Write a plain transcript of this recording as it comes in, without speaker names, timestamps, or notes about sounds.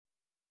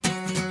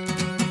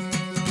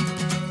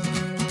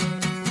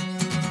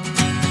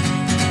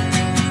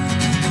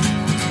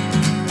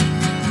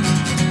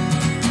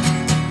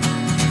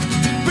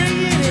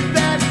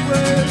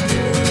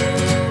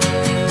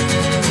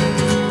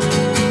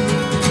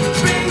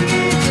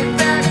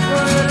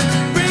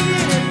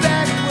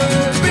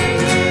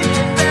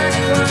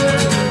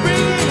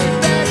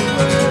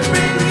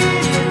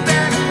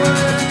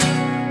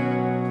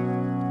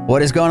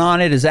What is going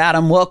on? It is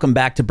Adam. Welcome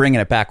back to Bringing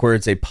It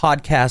Backwards, a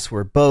podcast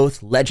where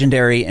both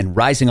legendary and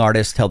rising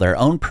artists tell their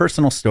own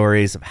personal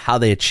stories of how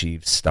they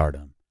achieved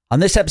stardom.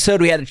 On this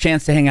episode, we had a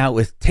chance to hang out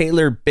with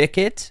Taylor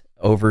Bickett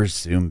over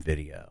Zoom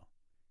video.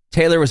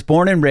 Taylor was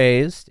born and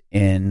raised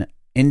in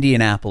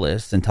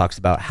Indianapolis and talks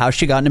about how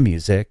she got into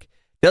music.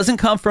 Doesn't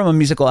come from a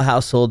musical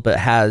household, but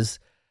has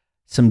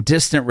some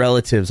distant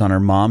relatives on her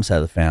mom's side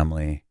of the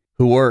family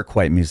who were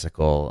quite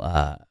musical.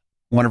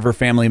 One of her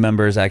family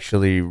members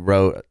actually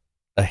wrote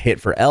a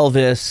hit for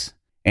Elvis,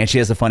 and she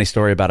has a funny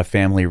story about a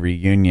family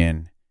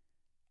reunion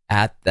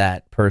at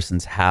that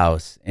person's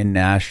house in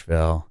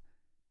Nashville,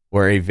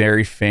 where a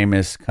very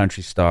famous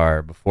country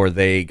star, before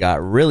they got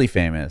really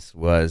famous,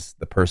 was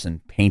the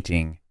person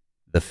painting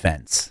the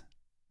fence.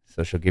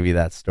 So she'll give you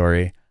that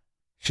story.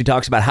 She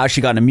talks about how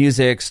she got into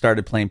music,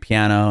 started playing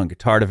piano and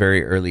guitar at a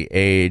very early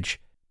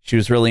age. She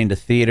was really into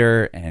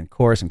theater and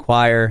chorus and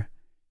choir.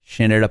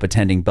 She ended up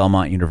attending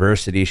Belmont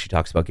University. She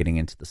talks about getting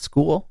into the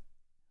school,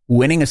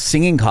 winning a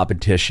singing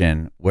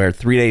competition where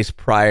 3 days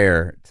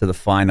prior to the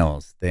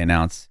finals, they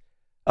announced,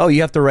 oh,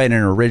 you have to write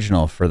an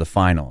original for the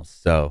finals.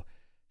 So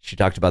she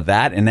talked about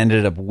that and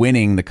ended up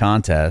winning the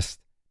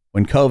contest.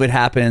 When COVID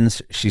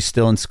happens, she's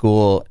still in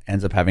school,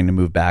 ends up having to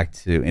move back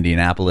to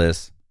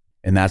Indianapolis.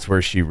 And that's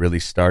where she really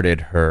started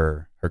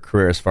her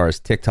career as far as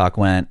TikTok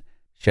went.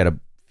 She had a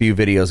few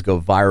videos go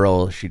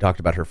viral. She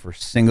talked about her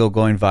first single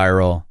going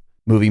viral,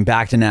 moving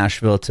back to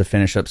Nashville to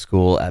finish up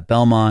school at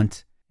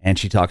Belmont. And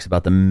she talks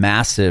about the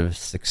massive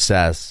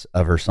success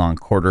of her song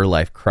Quarter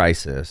Life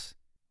Crisis,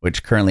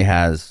 which currently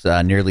has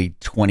nearly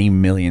 20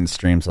 million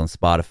streams on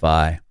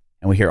Spotify.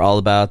 And we hear all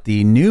about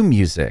the new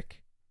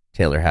music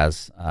Taylor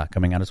has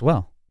coming out as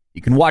well.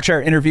 You can watch our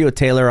interview with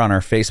Taylor on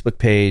our Facebook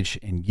page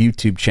and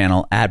YouTube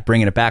channel at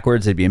Bringing It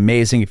Backwards. It'd be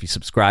amazing if you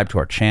subscribe to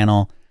our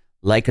channel,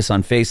 like us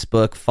on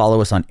Facebook,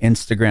 follow us on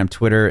Instagram,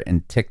 Twitter,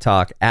 and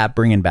TikTok at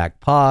Bringing Back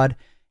Pod.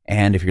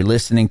 And if you're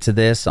listening to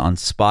this on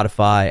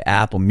Spotify,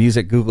 Apple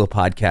Music, Google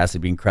Podcasts,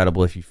 it'd be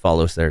incredible if you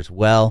follow us there as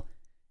well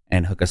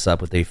and hook us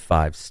up with a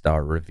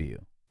 5-star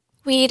review.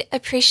 We'd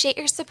appreciate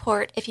your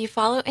support if you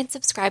follow and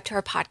subscribe to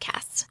our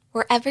podcast,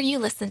 wherever you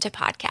listen to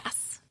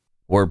podcasts.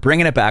 We're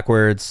Bringing It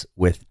Backwards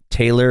with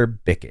Taylor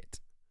Bickett.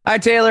 Hi,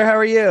 Taylor. How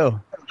are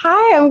you?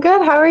 Hi, I'm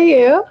good. How are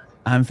you?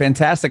 I'm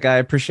fantastic. I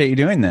appreciate you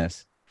doing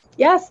this.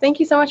 Yes, thank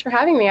you so much for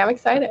having me. I'm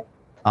excited.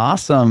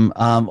 Awesome.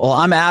 Well,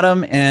 I'm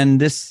Adam,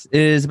 and this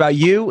is about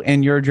you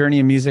and your journey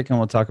in music, and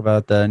we'll talk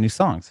about the new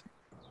songs.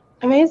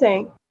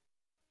 Amazing.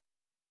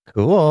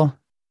 Cool.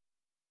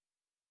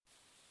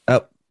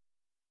 Oh,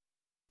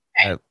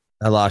 I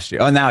lost you.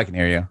 Oh, now I can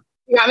hear you.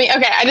 You got me?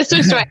 Okay, I just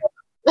switched my...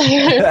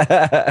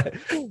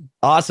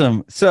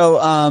 Awesome.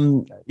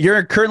 So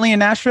you're currently in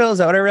Nashville, is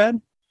that what I read?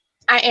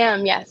 I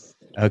am, yes.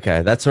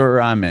 Okay, that's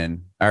where I'm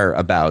in, or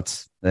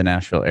about the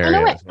Nashville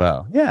area as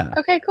well. Yeah.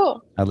 Okay,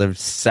 cool. I live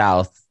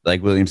south,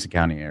 like Williamson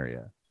County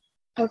area.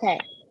 Okay.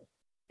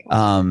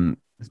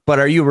 But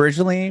are you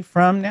originally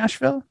from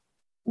Nashville?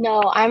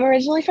 No, I'm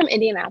originally from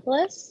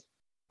Indianapolis.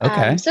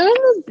 Okay. So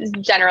in the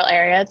general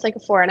area, it's like a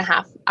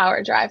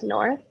 4.5-hour drive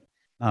north.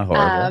 Not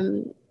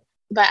horrible.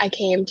 But I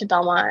came to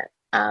Belmont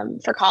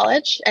for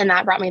college, and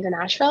that brought me to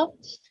Nashville.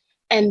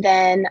 And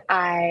then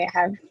I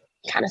have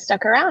kind of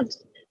stuck around.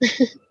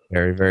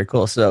 Very, very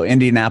cool. So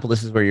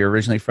Indianapolis is where you're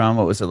originally from.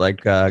 What was it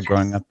like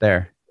growing up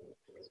there?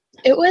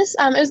 It was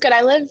good.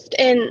 I lived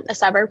in a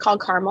suburb called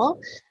Carmel.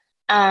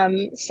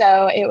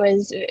 So it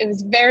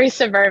was very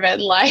suburban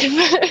life,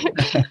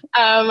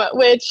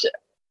 which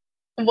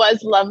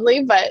was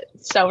lovely, but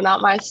so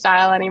not my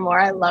style anymore.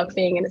 I love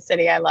being in a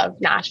city. I love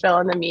Nashville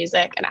and the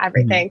music and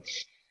everything.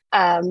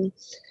 Mm-hmm.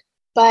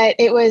 But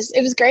it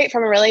was great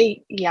from a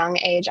really young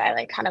age. I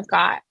like kind of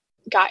got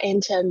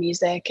into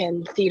music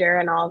and theater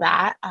and all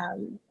that.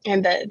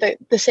 And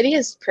the city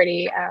is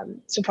pretty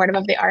supportive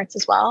of the arts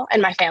as well.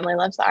 And my family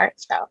loves the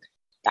arts. So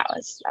that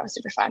was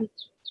super fun.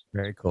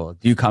 Very cool.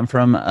 Do you come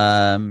from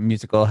a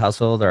musical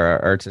household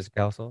or artistic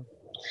household?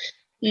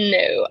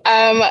 No.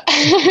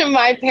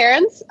 My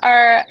parents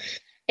are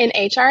in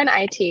HR and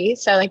IT.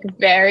 So like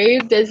very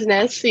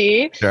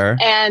businessy. Sure.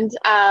 And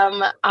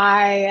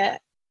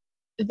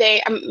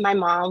my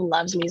mom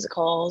loves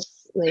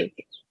musicals.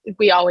 Like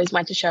we always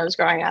went to shows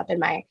growing up, and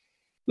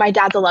my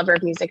dad's a lover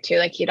of music too.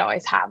 Like he'd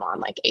always have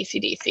on like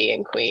AC/DC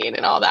and Queen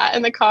and all that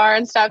in the car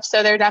and stuff.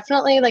 So they're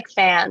definitely like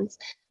fans,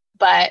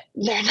 but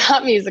they're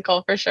not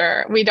musical for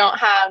sure. We don't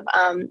have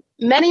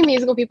many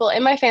musical people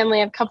in my family.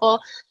 I have a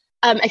couple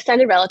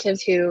extended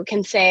relatives who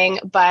can sing,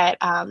 but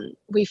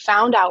we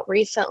found out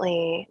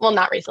recently, well,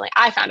 not recently,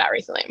 I found out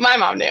recently, my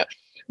mom knew,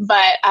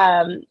 but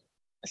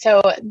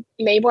so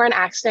Mayborn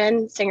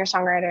Axton,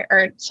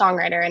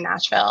 songwriter in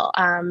Nashville,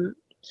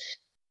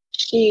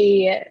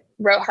 she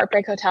wrote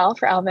Heartbreak Hotel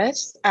for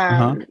Elvis.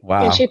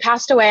 Wow. And she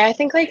passed away, I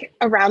think like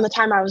around the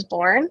time I was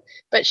born,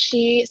 but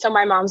so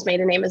my mom's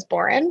maiden name is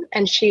Boren,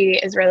 and she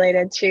is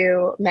related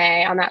to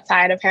May on that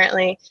side.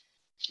 Apparently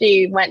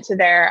she went to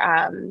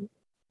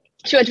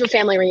a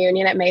family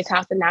reunion at May's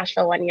house in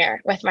Nashville one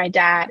year with my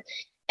dad.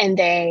 And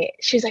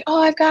she's like,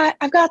 oh,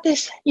 I've got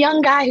this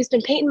young guy who's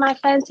been painting my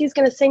fence. He's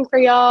going to sing for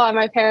y'all. And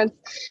my parents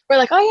were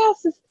like, oh yeah,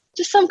 this is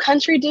just some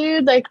country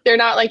dude. Like, they're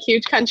not like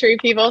huge country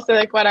people. So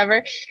like,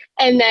 whatever.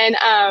 And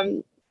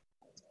then,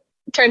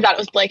 turns out it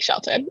was Blake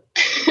Shelton.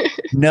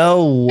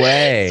 No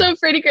way. So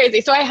pretty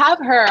crazy. So I have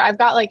her, I've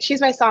got like,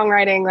 she's my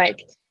songwriting,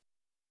 like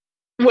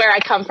where I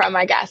come from,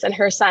 I guess. And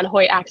her son,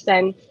 Hoyt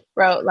Axton,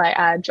 wrote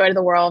like Joy to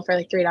the World for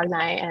like Three Dog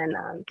Night and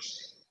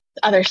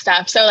other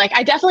stuff. So like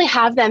I definitely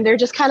have them. They're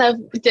just kind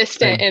of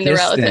distant in the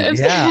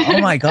relatives. Yeah. Oh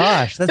my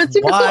gosh. That's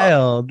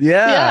wild. Cool.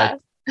 Yeah.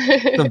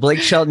 So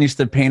Blake Shelton used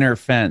to paint her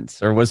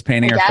fence, or was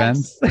painting her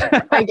fence.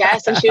 I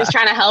guess. And she was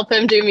trying to help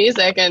him do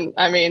music. And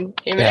I mean,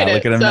 he made it.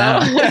 Look at him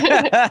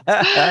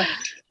now.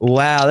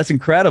 Wow. That's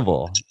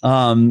incredible.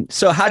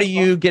 So how do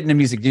you get into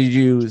music? Did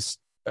you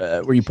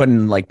were you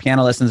putting like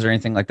piano lessons or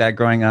anything like that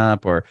growing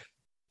up, or?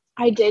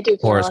 I did do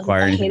piano lessons.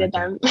 Choir, I hated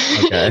them.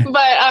 Okay.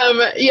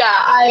 But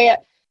yeah,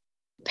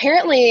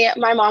 apparently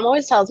my mom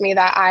always tells me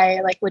that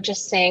I like would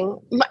just sing.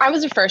 I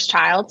was a first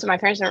child, so my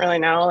parents didn't really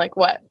know like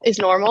what is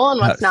normal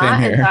and what's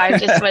not. And so I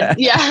just would,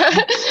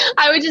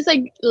 I would just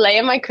like lay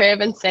in my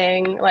crib and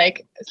sing,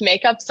 like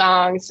make up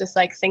songs, just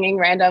like singing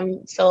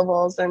random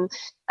syllables and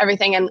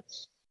everything. And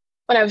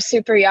when I was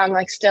super young,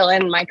 like still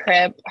in my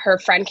crib, her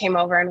friend came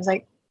over and was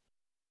like,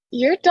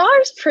 your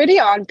daughter's pretty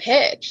on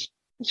pitch.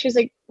 And she was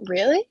like,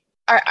 really?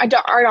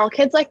 Aren't all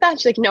kids like that?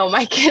 She's like, no,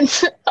 my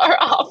kids are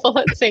awful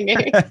at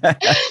singing.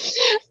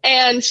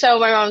 And so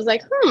my mom was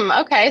like,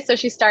 okay. So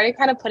she started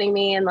kind of putting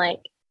me in like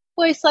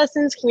voice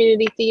lessons,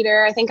 community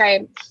theater. I think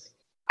I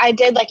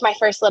did like my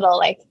first little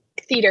like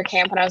theater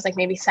camp when I was like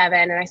maybe 7.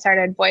 And I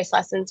started voice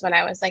lessons when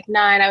I was like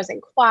 9. I was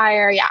in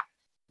choir. Yeah.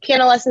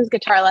 Piano lessons,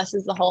 guitar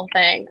lessons, the whole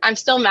thing. I'm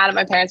still mad at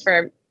my parents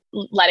for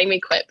letting me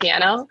quit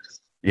piano.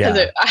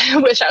 Yeah. I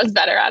wish I was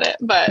better at it,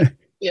 but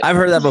I've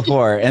heard that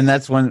before. And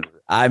that's when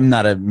I'm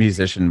not a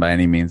musician by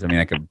any means. I mean,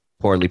 I could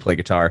poorly play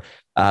guitar,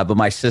 but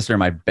my sister and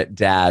my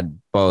dad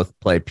both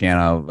play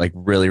piano like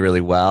really,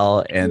 really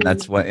well. And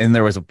that's and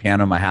there was a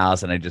piano in my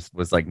house and I just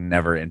was like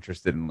never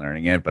interested in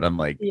learning it. But I'm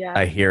like,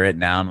 I hear it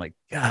now. I'm like,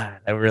 God,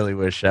 I really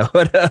wish I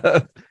would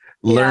have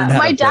learned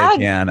how to play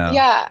piano.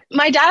 Yeah.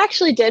 My dad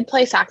actually did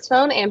play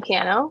saxophone and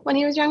piano when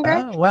he was younger.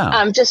 Oh,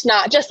 wow. Just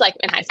like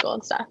in high school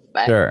and stuff,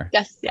 but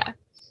yeah.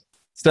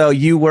 So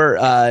you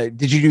were,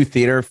 did you do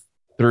theater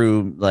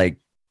through like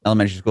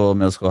elementary school,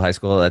 middle school, high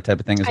school, that type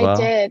of thing as well? I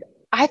did.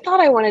 I thought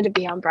I wanted to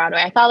be on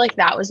Broadway. I thought like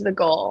that was the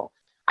goal.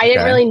 I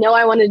didn't really know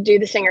I wanted to do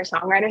the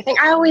singer-songwriter thing.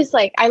 I always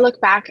I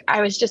look back,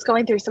 I was just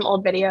going through some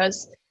old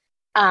videos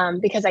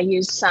because I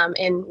used some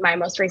in my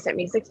most recent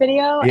music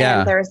video.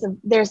 Yeah. And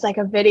there's like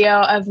a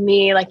video of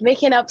me like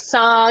making up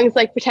songs,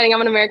 like pretending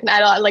I'm an American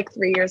Idol at like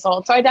 3 years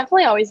old. So I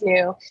definitely always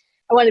knew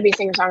I wanted to be a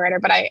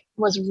singer-songwriter, but I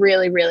was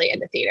really, really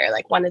into theater,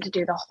 like wanted to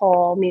do the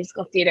whole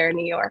musical theater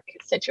New York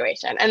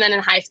situation. And then in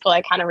high school,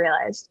 I kind of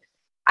realized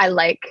I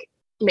like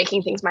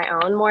making things my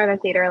own more than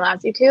theater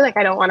allows you to. Like,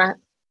 I don't want to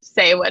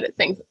say what it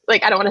thinks.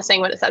 Like, I don't want to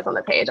sing what it says on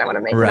the page. I want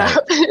to make it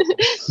up.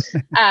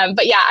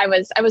 But yeah, I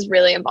was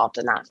really involved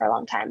in that for a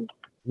long time.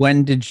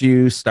 When did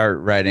you start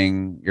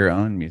writing your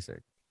own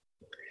music?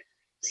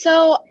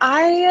 So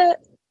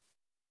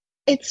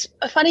it's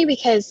funny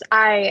because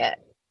I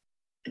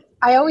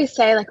always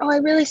say like, oh, I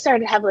really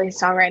started heavily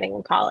songwriting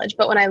in college.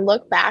 But when I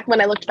looked back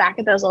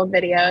at those old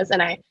videos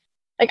and I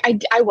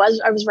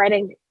was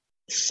writing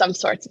some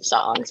sorts of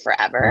songs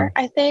forever,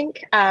 I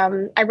think.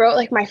 I wrote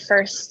like my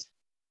first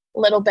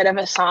little bit of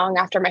a song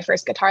after my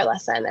first guitar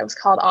lesson. It was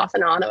called Off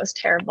and On. It was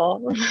terrible.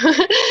 Wow.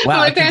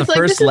 My parents the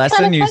first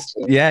lesson, you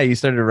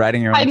started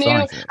writing your own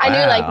songs. I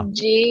knew like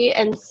G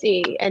and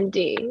C and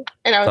D.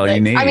 And I was like,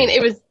 I mean,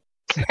 it was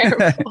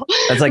terrible.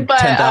 That's like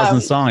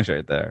 10,000 songs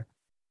right there.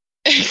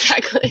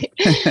 Exactly.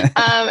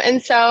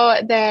 And so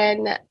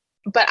then,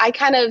 but I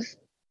kind of,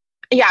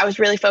 I was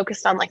really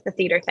focused on like the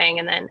theater thing.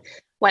 And then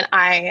when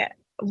I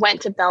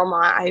went to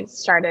Belmont, I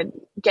started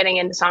getting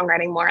into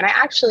songwriting more. And I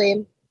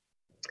actually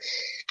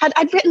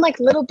I'd written like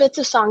little bits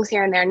of songs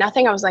here and there,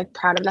 nothing I was like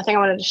proud of, nothing I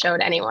wanted to show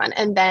to anyone.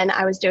 And then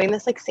I was doing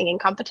this like singing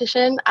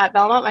competition at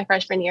Belmont my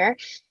freshman year.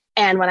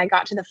 And when I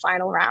got to the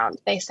final round,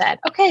 they said,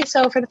 okay,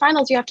 so for the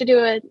finals, you have to do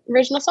an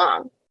original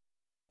song.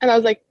 And I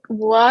was like,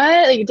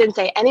 what? Like, it didn't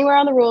say anywhere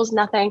on the rules,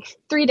 nothing.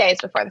 3 days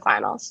before the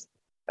finals,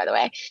 by the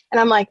way. And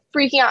I'm like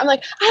freaking out. I'm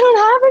like, I don't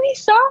have any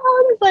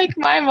songs. Like,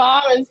 my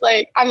mom is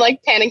like, I'm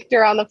like panicking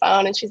her on the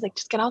phone. And she's like,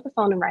 just get off the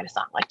phone and write a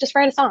song. Like, just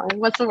write a song.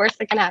 What's the worst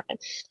that can happen?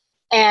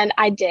 And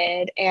I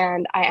did.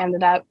 And I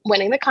ended up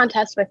winning the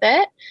contest with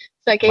it.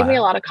 So it gave me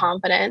a lot of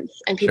confidence.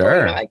 And people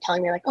were like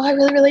telling me like, oh, I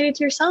really related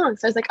to your song.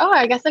 So I was like, oh,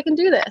 I guess I can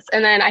do this.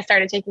 And then I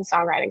started taking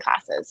songwriting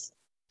classes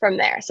from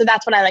there. So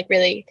that's when I like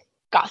really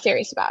got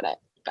serious about it.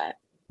 But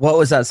what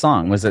was that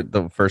song? Was it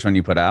the first one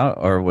you put out,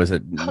 or was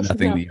it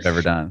nothing that you've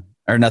ever done,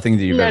 or nothing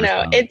that you've ever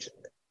done? No,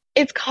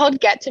 it's called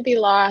Get to Be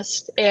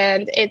Lost,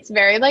 and it's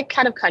very like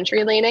kind of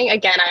country leaning.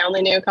 Again, I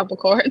only knew a couple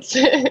chords.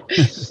 And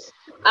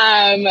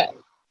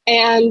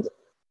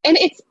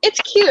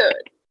it's cute,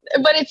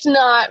 but it's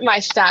not my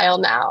style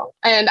now.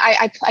 And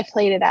I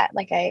played it at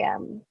like a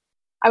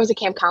I was a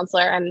camp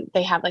counselor, and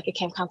they have like a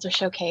camp counselor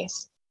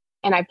showcase,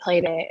 and I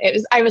played it.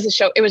 It was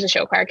a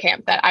show choir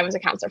camp that I was a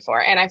counselor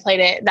for, and I played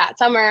it that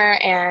summer,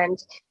 and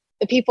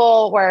the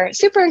people were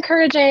super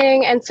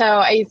encouraging. And so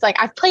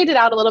I've played it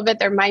out a little bit.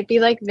 There might be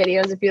like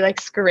videos if you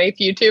like scrape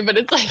YouTube, but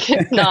it's like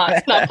it's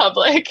not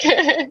public.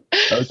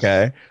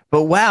 Okay.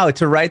 But wow,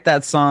 to write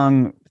that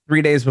song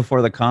 3 days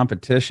before the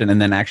competition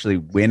and then actually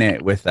win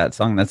it with that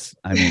song, talk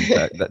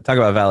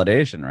about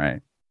validation,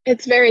 right?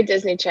 It's very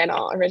Disney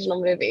Channel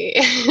original movie.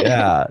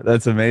 Yeah,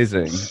 that's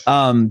amazing.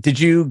 Did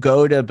you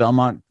go to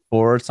Belmont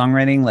for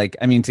songwriting? Like,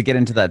 I mean, to get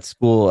into that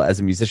school as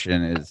a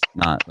musician is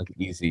not like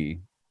an easy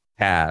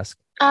task.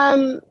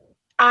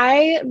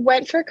 I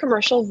went for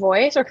commercial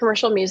voice or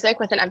commercial music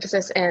with an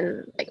emphasis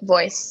in like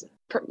voice.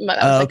 That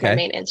was like my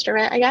main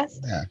instrument, I guess.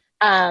 Yeah.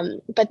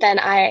 But then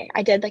I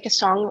did like a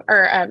song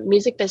or a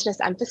music business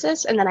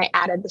emphasis, and then I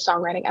added the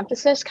songwriting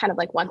emphasis kind of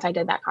like once I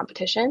did that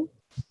competition.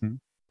 Mm-hmm.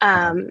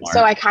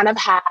 So I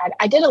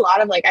did a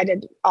lot of I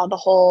did all the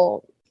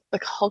whole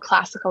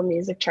classical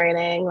music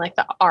training, like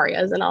the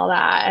arias and all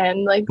that,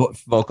 and like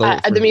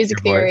the music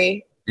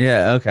theory.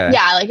 Yeah. Okay.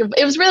 Yeah. Like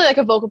it was really like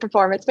a vocal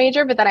performance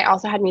major, but then I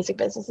also had music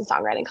business and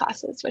songwriting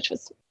classes, which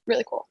was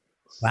really cool.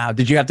 Wow.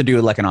 Did you have to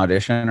do like an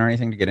audition or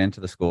anything to get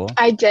into the school?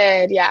 I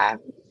did. Yeah.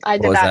 I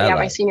did that. Yeah. Like?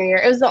 My senior year.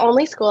 It was the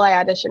only school I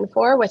auditioned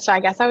for, which I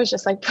guess I was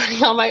just like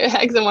putting all my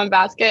eggs in one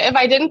basket. If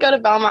I didn't go to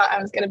Belmont,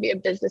 I was going to be a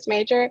business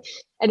major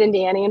at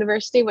Indiana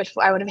University, which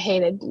I would have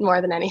hated more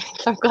than anything.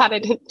 So I'm glad I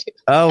didn't do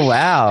that. Oh,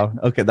 wow.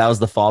 Okay. That was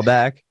the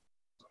fallback.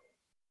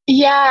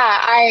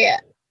 Yeah.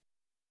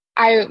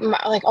 I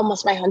like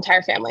almost my whole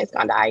entire family has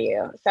gone to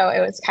IU. So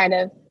it was kind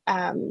of,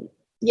 kind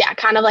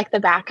of like the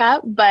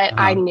backup, but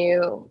I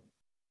knew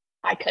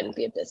I couldn't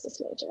be a business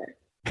major.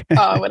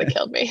 Oh, it would have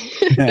killed me.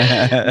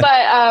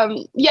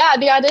 But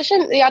the audition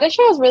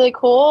was really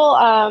cool.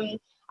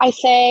 I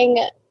sang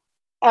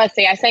a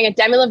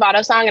Demi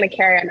Lovato song and a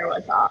Carrie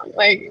Underwood song.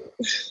 Like,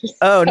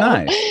 oh,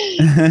 nice.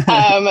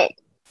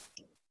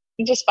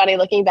 Just funny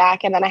looking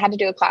back. And then I had to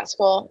do a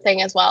classical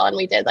thing as well, and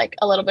we did like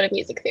a little bit of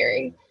music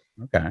theory.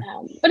 Okay.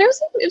 But it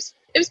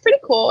was pretty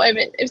cool. I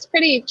mean, it was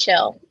pretty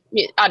chill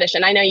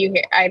audition. I know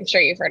I'm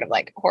sure you've heard of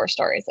like horror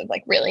stories of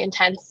like really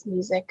intense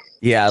music.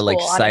 Yeah, like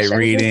sight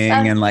reading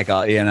and like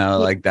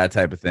like that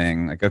type of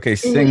thing. Like, okay,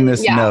 sing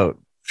this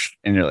note,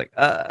 and you're like,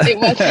 It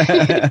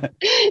wasn't.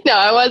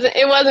 No,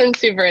 it wasn't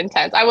super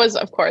intense. I was,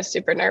 of course,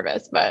 super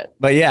nervous, but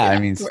yeah, I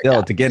mean,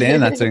 still to get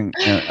in, that's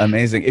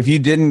amazing. If you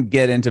didn't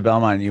get into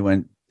Belmont and you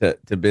went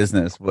to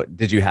business, what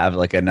did you have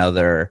like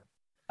another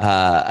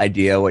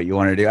idea what you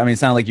wanted to do? I mean, it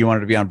sounded like you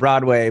wanted to be on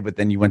Broadway, but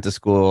then you went to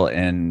school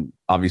and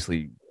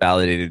obviously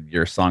validated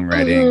your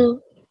songwriting.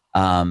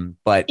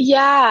 But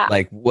yeah,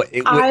 like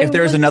if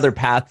there was another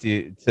path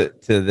to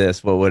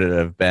this, what would it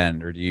have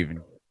been? Or do you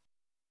even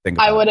think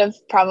about I would have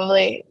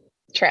probably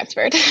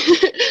transferred.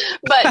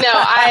 But no,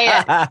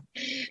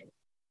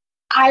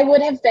 I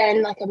would have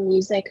been like a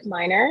music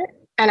minor,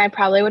 and I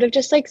probably would have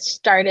just like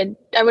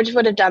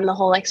would have done the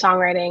whole like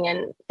songwriting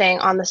and thing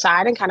on the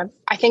side, and kind of,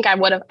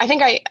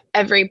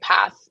 every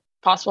path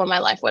possible in my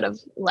life would have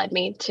led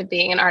me to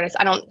being an artist.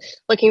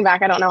 Looking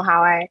back, I don't know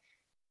how I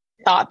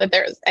thought that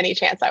there was any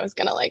chance I was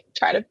going to like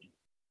try to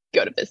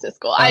go to business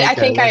school. Okay, I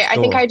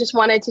think I just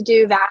wanted to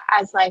do that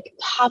as like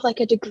have like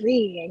a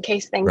degree in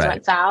case things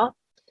went south.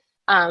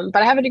 But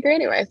I have a degree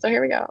anyway, so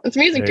here we go. It's a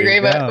music degree,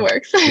 but it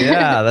works.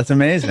 Yeah, that's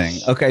amazing.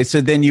 Okay, so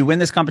then you win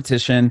this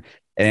competition,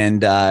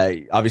 and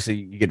obviously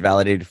you get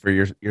validated for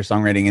your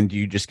songwriting. And do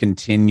you just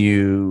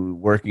continue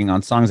working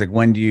on songs? Like,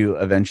 when do you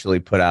eventually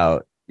put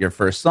out your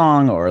first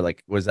song, or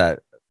like was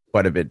that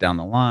quite a bit down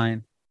the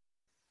line?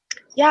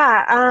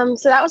 Yeah,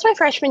 so that was my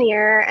freshman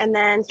year, and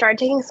then started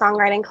taking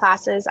songwriting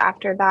classes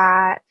after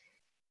that.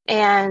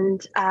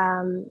 And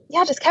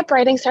just kept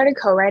writing, started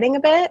co-writing a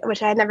bit,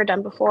 which I had never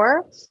done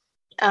before.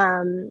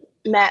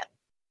 Met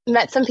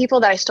some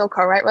people that I still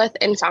co-write with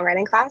in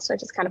songwriting class,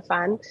 which is kind of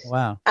fun.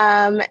 Wow.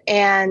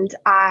 And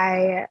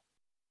I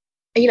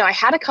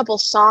had a couple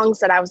songs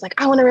that I was like,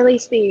 I want to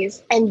release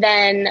these. And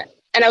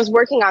I was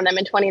working on them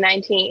in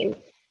 2019,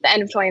 the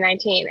end of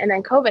 2019, and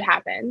then COVID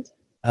happened.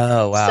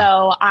 Oh, wow.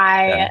 So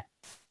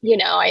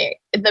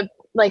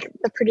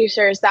the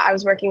producers that I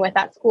was working with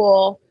at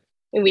school,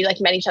 and we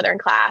like met each other in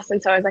class.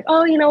 And so I was like,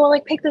 oh, we'll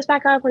like pick this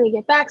back up when you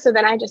get back. So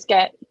then I just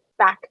get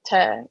back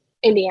to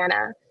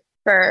Indiana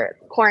for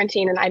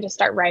quarantine, and I just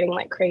start writing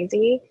like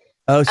crazy.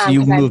 Oh, so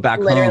you moved back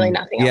literally home?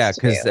 Nothing else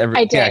to do.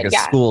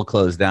 Because school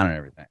closed down and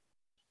everything.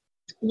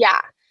 Yeah,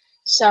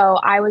 so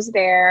I was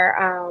there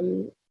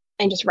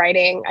and just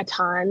writing a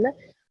ton,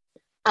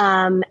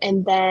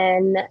 and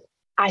then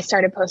I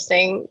started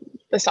posting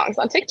the songs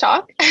on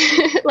TikTok,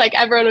 like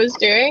everyone was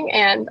doing,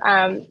 and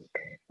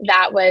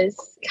that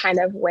was kind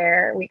of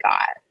where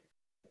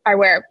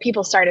where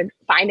people started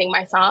finding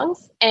my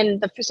songs.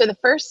 And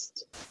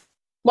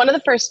one of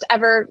the first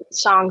ever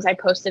songs I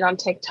posted on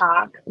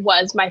TikTok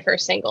was my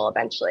first single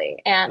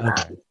eventually. And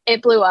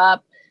it blew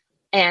up,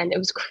 and it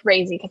was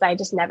crazy because I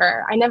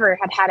never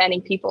had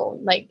any people,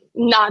 like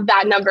not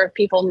that number of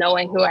people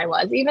knowing who I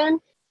was even.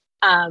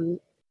 And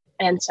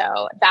And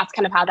so that's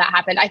kind of how that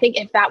happened. I think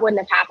if that wouldn't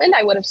have happened,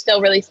 I would have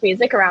still released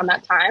music around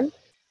that time.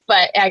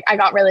 But I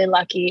got really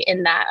lucky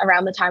in that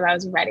around the time I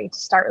was ready to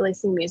start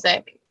releasing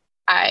music,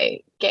 I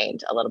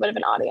gained a little bit of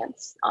an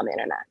audience on the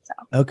internet.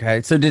 So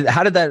okay. So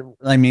how did that,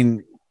 I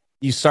mean,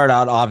 you start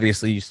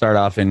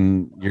off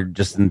and you're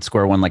just in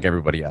square one like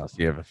everybody else.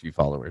 You have a few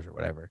followers or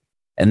whatever.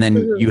 And then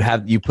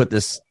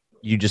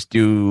you just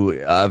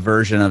do a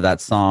version of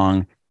that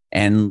song.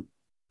 And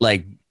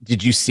like,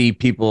 did you see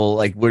people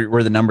like,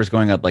 were the numbers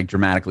going up like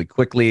dramatically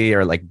quickly,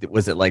 or like,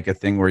 was it like a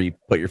thing where you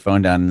put your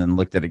phone down and then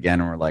looked at it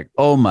again and were like,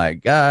 oh my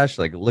gosh,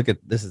 like, look at,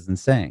 this is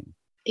insane.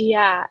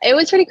 Yeah, it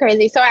was pretty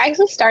crazy. So I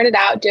actually started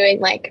out doing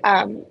like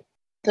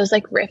those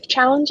like riff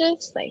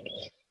challenges, like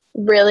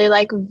really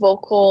like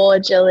vocal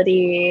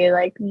agility,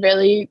 like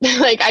really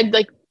like I'd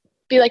like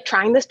be like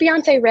trying this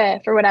Beyonce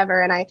riff or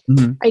whatever. And I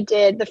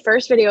did the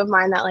first video of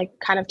mine that like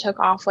kind of took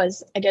off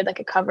was I did like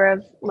a cover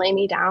of Lay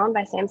Me Down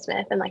by Sam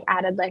Smith and like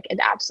added like an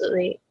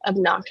absolutely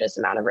obnoxious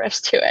amount of riffs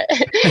to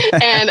it.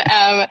 And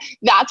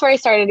that's where I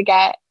started to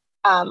get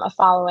a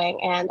following,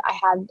 and I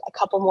had a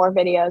couple more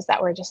videos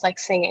that were just like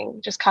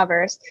singing, just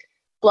covers,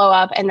 blow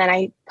up. And then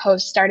I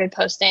started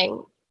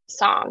posting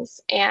songs,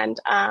 and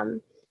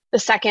the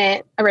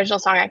second original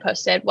song I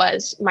posted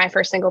was my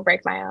first single,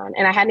 Break My Own,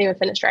 and I hadn't even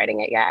finished writing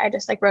it yet. I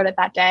just like wrote it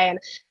that day, and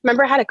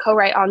remember I had a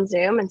co-write on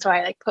Zoom, and so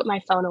I like put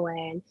my phone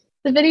away, and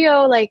the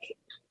video, like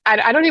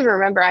I don't even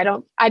remember. I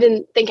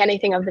didn't think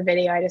anything of the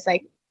video. I just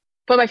like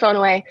put my phone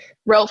away,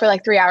 wrote for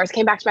like 3 hours,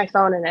 came back to my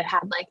phone, and it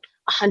had like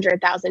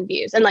 100,000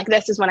 views. And like,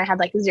 this is when I had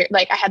like zero,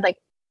 like I had like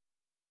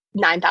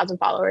 9,000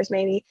 followers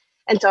maybe.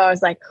 And so I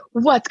was like,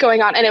 what's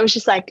going on? And it was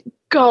just like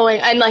going,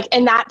 and like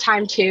in that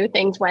time too,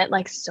 things went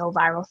like so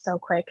viral so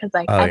quick. Cause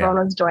like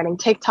everyone was joining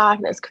TikTok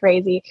and it was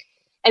crazy.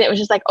 And it was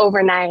just like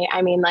overnight.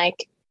 I mean,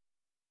 like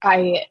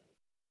I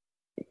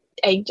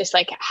just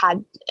like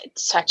had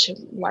such a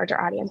larger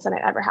audience than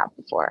I'd ever had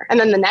before. And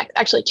then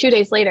actually 2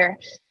 days later,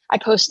 I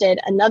posted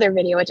another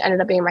video, which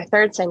ended up being my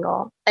third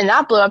single, and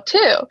that blew up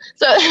too.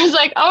 So it was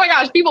like, oh my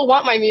gosh, people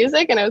want my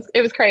music, and it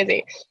was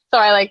crazy. So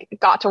I like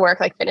got to work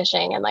like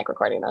finishing and like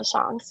recording those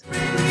songs.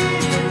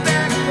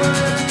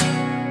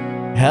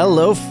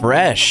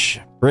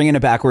 HelloFresh. Bringing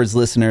It Backwards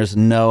listeners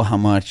know how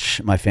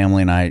much my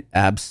family and I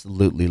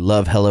absolutely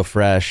love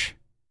HelloFresh.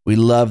 We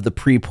love the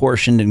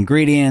pre-portioned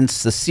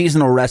ingredients, the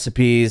seasonal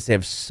recipes. They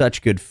have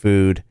such good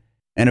food.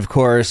 And of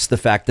course, the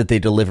fact that they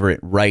deliver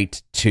it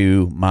right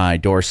to my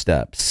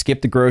doorstep.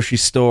 Skip the grocery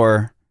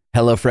store.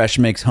 HelloFresh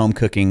makes home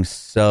cooking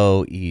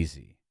so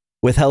easy.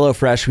 With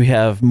HelloFresh, we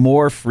have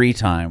more free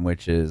time,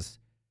 which is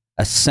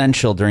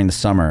essential during the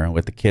summer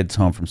with the kids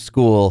home from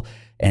school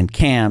and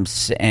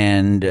camps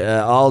and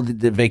all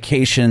the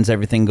vacations,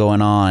 everything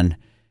going on.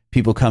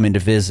 People coming to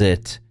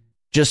visit.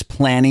 Just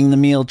planning the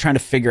meal, trying to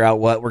figure out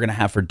what we're going to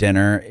have for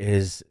dinner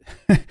is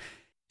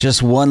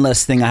just one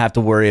less thing I have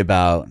to worry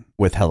about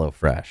with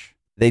HelloFresh.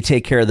 They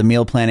take care of the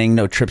meal planning,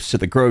 no trips to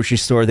the grocery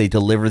store. They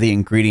deliver the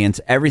ingredients.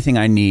 Everything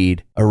I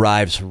need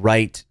arrives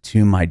right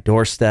to my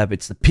doorstep.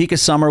 It's the peak of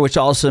summer, which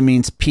also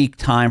means peak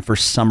time for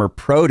summer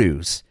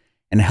produce.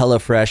 And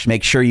HelloFresh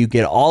makes sure you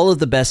get all of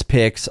the best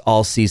picks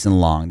all season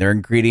long. Their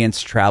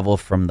ingredients travel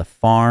from the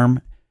farm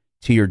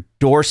to your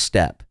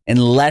doorstep in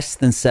less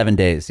than 7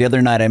 days. The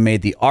other night, I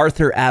made the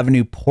Arthur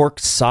Avenue pork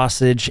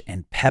sausage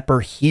and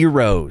pepper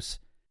heroes.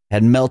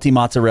 Had melty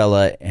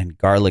mozzarella and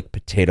garlic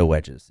potato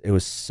wedges. It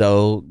was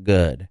so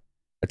good.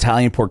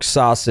 Italian pork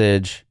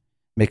sausage,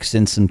 mixed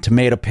in some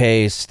tomato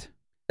paste,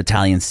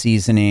 Italian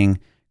seasoning,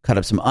 cut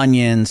up some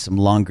onions, some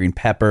long green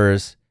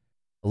peppers,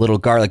 a little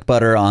garlic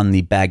butter on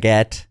the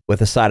baguette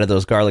with a side of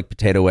those garlic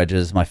potato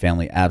wedges. My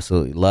family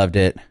absolutely loved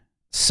it.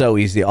 So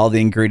easy. All the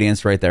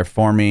ingredients right there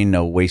for me.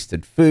 No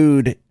wasted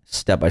food.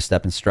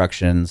 Step-by-step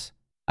instructions.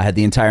 I had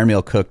the entire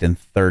meal cooked in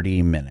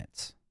 30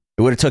 minutes.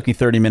 It would have took me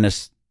 30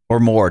 minutes or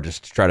more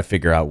just to try to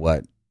figure out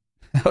what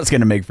I was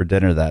going to make for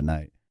dinner that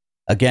night.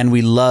 Again,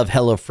 we love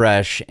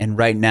HelloFresh, and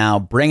right now,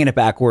 Bringing It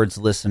Backwards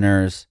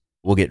listeners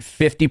will get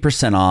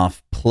 50%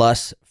 off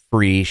plus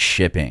free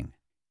shipping.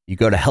 You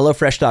go to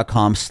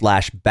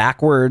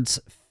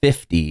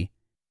HelloFresh.com/backwards50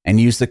 and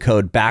use the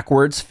code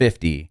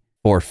backwards50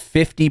 for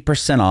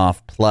 50%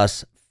 off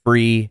plus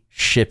free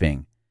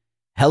shipping.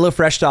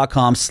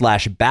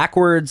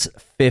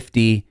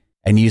 HelloFresh.com/backwards50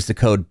 and use the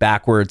code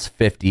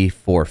backwards50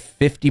 for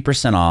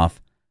 50% off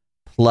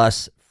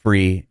plus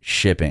free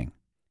shipping.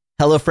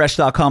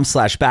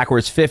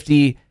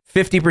 HelloFresh.com/backwards50,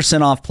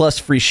 50% off plus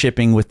free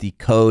shipping with the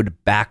code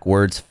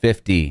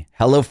backwards50.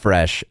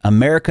 HelloFresh,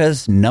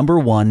 America's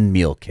 #1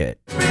 meal kit.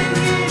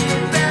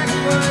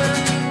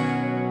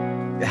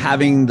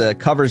 Having the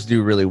covers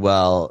do really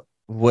well,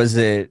 was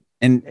it,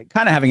 and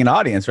kind of having an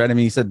audience, right? I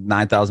mean, you said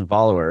 9,000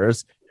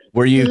 followers.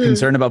 Were you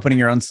concerned about putting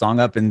your own song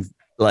up and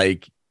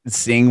like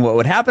seeing what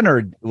would happen,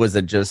 or was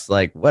it just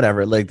like,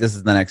 whatever, like this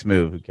is the next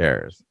move, who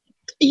cares?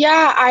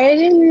 Yeah,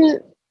 I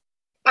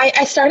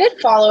started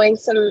following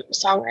some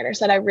songwriters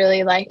that I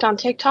really liked on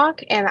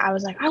TikTok, and I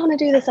was like, I want to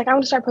do this. Like, I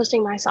want to start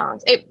posting my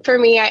songs. For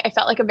me, I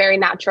felt like a very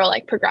natural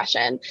like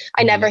progression.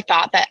 I never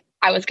thought that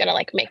I was gonna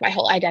like make my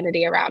whole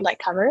identity around like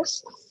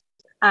covers.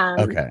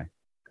 Okay.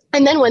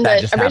 And then when That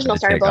the just happened original to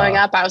started take blowing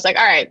off. up, I was like,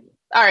 all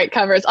right,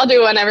 covers. I'll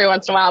do one every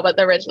once in a while, but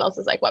the originals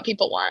is like what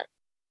people want.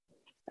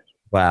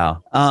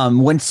 Wow.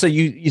 So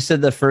you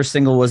said the first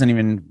single wasn't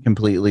even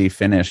completely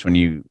finished when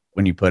you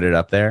put it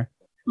up there?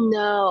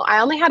 No, I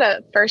only had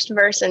a first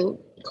verse and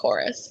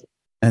chorus.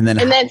 And then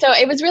And then so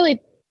it was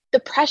really the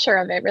pressure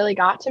of it really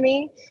got to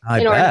me I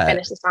in order to bet.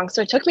 finish the song.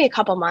 So it took me a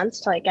couple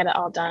months to like get it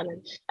all done,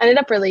 and I ended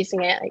up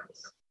releasing it like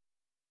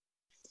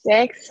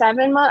 6,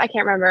 7 months. I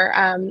can't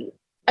remember.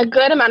 A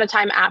good amount of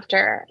time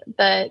after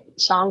the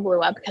song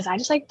blew up because I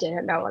just like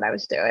didn't know what I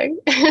was doing.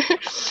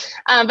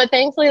 But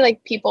thankfully,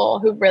 like people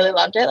who really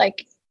loved it,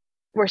 like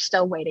were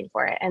still waiting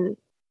for it and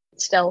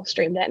still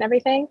streamed it and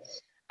everything.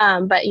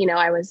 But you know,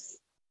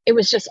 it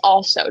was just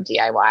all so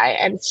DIY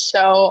and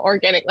so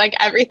organic. Like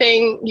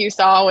everything you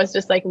saw was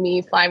just like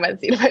me flying by the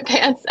seat of my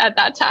pants at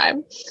that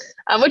time,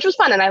 which was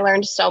fun. And I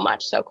learned so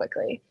much so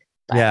quickly.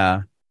 But,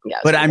 yeah.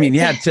 But I mean,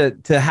 yeah,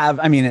 to have,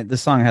 I mean, the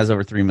song has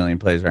over 3 million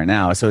plays right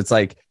now. So it's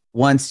like,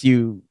 once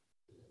you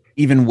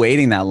even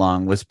waiting that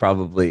long was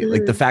probably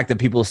like the fact that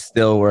people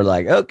still were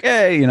like,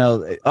 okay, you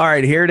know, all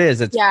right, here it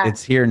is.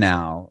 It's here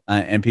now.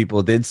 And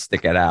people did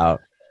stick it out.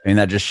 I mean,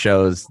 that just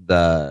shows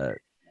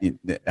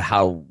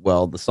how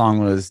well the song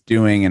was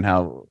doing and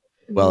how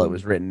well it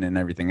was written and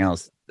everything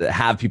else. To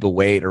have people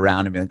wait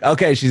around and be like,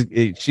 okay,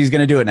 she's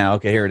gonna do it now.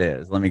 Okay, here it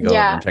is. Let me go over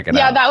and check it out.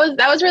 Yeah,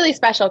 that was really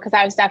special because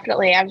I was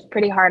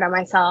pretty hard on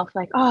myself.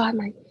 Like, oh, I'm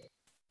like,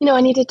 you know,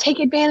 I need to take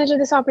advantage of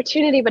this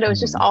opportunity, but it was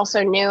just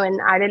also new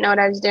and I didn't know what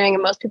I was doing.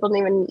 And most people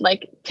didn't even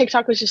like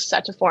TikTok was just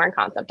such a foreign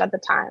concept at the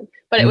time,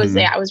 but it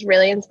was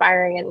really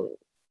inspiring and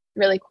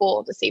really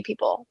cool to see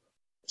people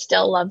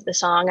still love the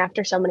song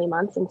after so many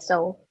months and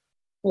still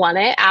want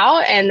it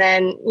out. And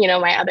then, you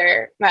know, my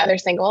other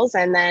singles,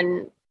 and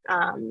then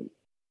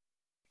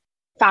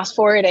fast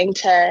forwarding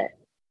to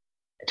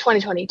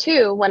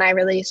 2022, when I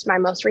released my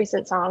most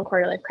recent song,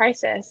 Quarter Life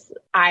Crisis,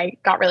 I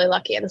got really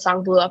lucky and the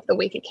song blew up the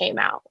week it came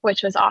out,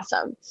 which was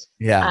awesome.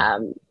 Yeah.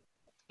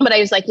 But I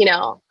was like, you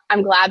know,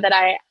 I'm glad that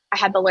I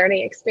had the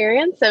learning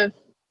experience of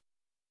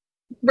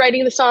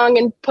writing the song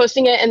and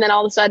posting it, and then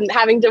all of a sudden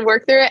having to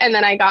work through it. And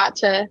then I got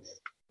to,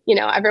 you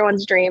know,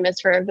 everyone's dream is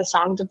for the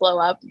song to blow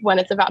up when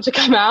it's about to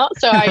come out.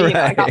 So I, you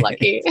know, I got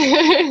lucky.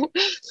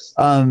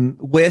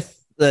 With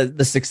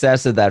the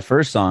success of that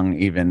first song,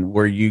 even,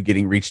 were you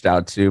getting reached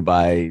out to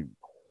by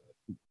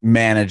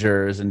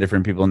managers and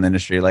different people in the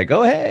industry like,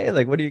 oh, hey,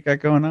 like, what do you got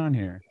going on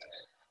here?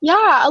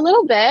 Yeah, a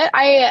little bit.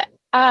 I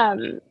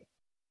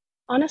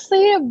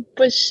honestly I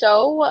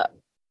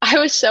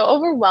was so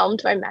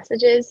overwhelmed by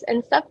messages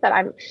and stuff that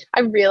I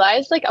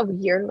realized like a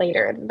year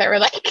later there were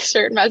like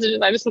certain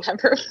messages I just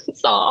never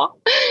saw.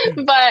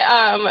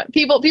 But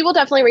people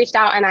definitely reached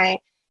out, and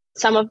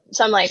some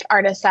like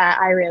artists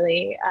that I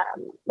really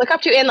look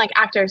up to, and like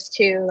actors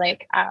too.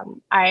 Like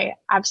I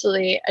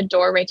absolutely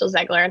adore Rachel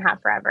Zegler and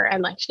have forever,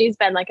 and like she's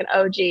been like an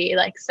OG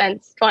like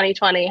since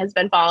 2020, has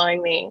been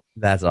following me.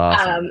 That's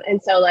awesome.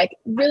 And so like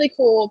really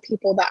cool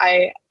people that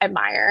I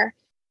admire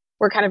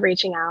were kind of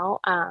reaching out.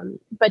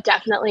 But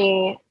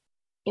definitely,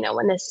 you know,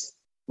 when this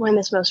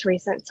most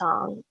recent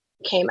song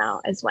came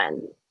out is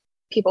when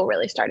people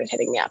really started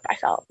hitting me up, I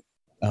felt.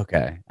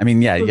 Okay. I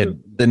mean, yeah, you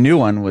had the new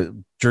one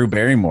with Drew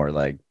Barrymore,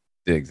 like,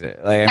 digs it.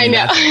 Like, I mean,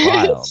 know. That's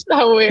wild. It's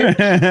so weird.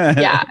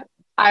 Yeah.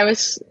 I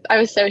was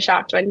so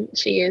shocked when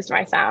she used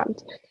my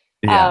sound.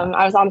 Yeah.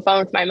 I was on the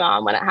phone with my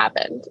mom when it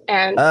happened,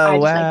 and I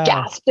just like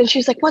gasped, and she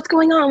was like, what's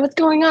going on? What's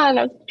going on?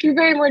 I was like, Drew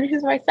Barrymore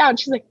used my sound.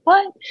 She's like,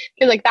 what?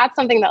 Because like that's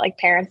something that like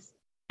parents,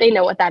 they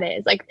know what that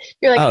is. Like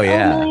you're like, oh,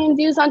 million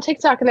views on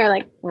TikTok, and they're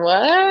like,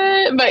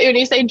 what? But when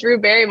you say Drew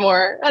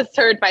Barrymore has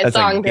heard my that's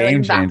song, a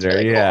game like, changer.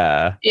 Really cool.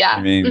 Yeah. Yeah.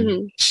 I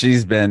mean,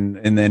 she's been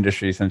in the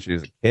industry since she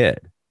was a kid.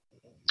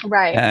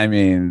 Right. I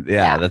mean,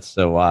 yeah, that's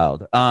so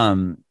wild.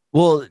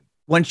 Well,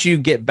 once you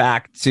get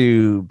back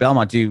to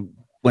Belmont,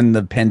 when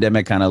the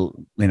pandemic kind of,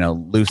 you know,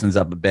 loosens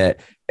up a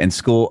bit and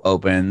school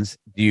opens,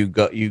 you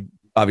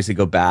obviously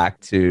go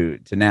back to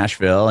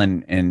Nashville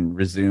and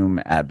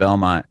resume at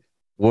Belmont.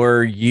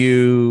 Were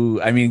you,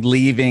 I mean,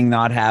 leaving,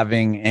 not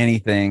having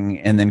anything,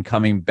 and then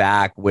coming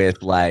back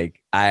with like,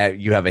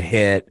 you have a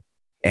hit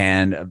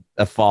and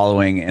a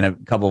following and a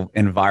couple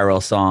in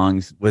viral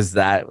songs? Was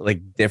that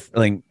like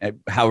different? Like,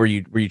 how were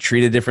you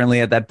treated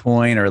differently at that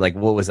point, or like,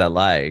 what was that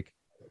like?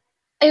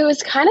 It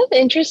was kind of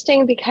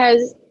interesting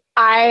because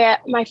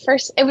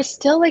it was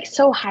still like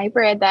so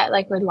hybrid that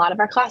like a lot of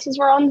our classes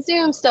were on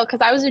Zoom still,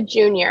 because I was a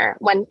junior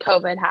when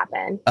COVID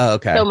happened. Oh,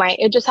 okay. So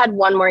it just had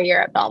one more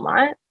year at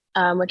Belmont,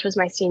 which was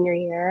my senior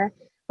year,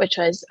 which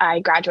was I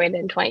graduated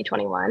in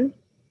 2021.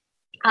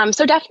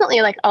 So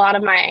definitely like a lot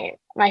of my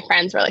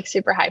friends were like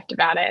super hyped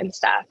about it and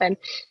stuff, and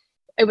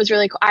it was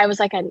really cool. I was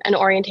like an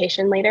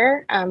orientation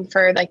leader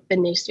for like the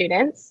new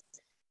students,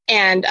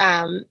 and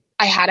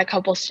I had a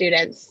couple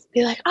students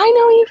be like, I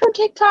know you from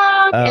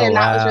TikTok. And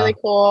that was really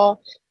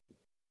cool.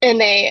 And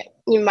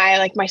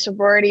my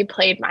sorority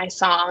played my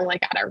song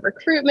like at our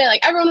recruitment.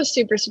 Like everyone was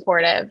super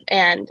supportive.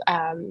 And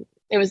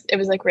it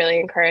was like really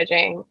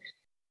encouraging.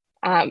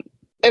 And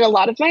a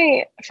lot of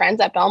my friends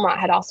at Belmont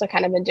had also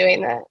kind of been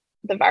doing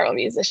the viral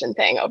musician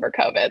thing over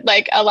COVID.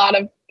 Like a lot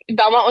of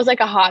Belmont was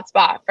like a hot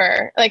spot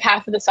for like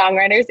half of the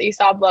songwriters that you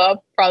saw blow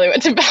up probably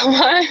went to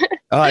Belmont.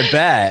 Oh, I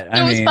bet.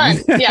 It was fun.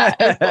 Yeah,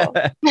 it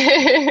was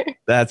cool.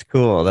 That's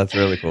cool. That's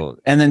really cool.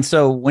 And then,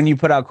 so when you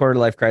put out Quarter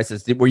Life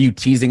Crisis, were you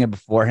teasing it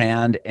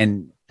beforehand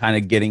and kind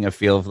of getting a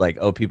feel of like,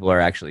 oh, people are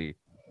actually,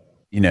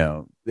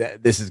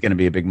 this is going to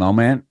be a big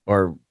moment?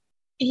 Or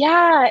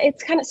yeah,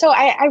 it's kind of, so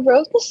I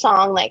wrote the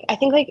song like I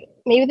think like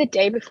maybe the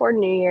day before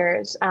New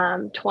Year's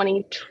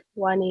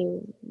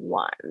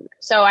 2021.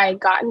 So I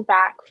gotten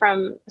back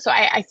from,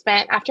 I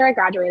spent, after I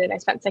graduated, I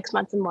spent 6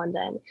 months in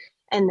London,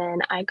 and then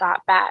I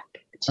got back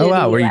to oh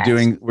wow, the were US.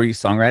 you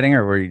songwriting,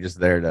 or were you just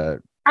there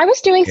to I was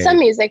doing some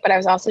music, but I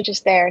was also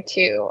just there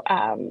to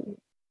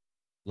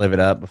live it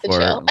up before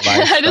life I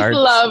just starts?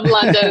 love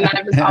London, and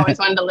I've just always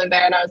wanted to live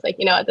there, and I was like,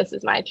 you know what, this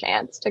is my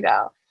chance to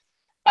go.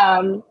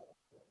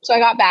 So I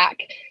got back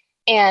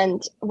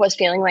and was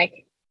feeling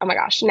like, oh my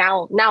gosh,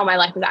 now my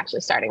life is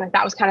actually starting. Like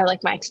that was kind of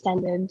like my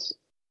extended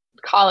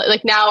college.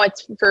 Like now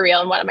it's for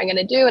real, and what am I going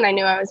to do? And I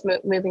knew I was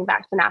moving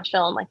back to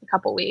Nashville in like a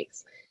couple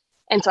weeks.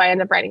 And so I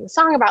ended up writing a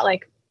song about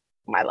like,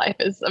 my life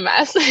is a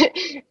mess.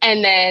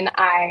 And then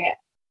I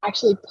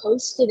actually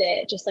posted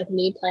it, just like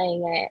me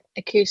playing it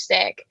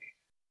acoustic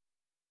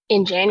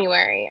in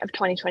January of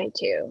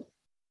 2022.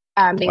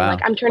 Being Wow.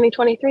 like, I'm turning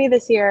 23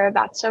 this year.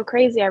 That's so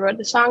crazy. I wrote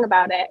the song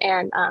about it.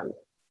 And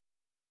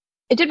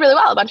it did really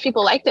well. A bunch of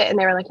people liked it, and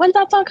they were like, when's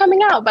that song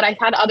coming out? But I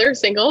had other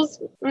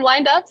singles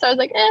lined up. So I was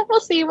like,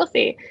 we'll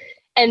see.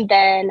 And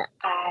then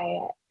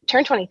I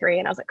turned 23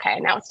 and I was like, okay,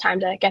 now it's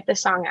time to get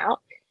this song out.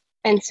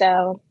 And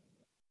so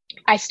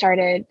I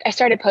started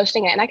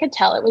posting it, and I could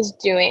tell it was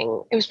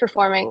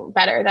performing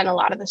better than a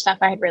lot of the stuff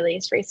I had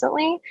released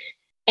recently.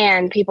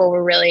 And people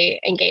were really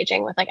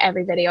engaging with like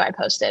every video I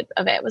posted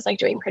of it was like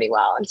doing pretty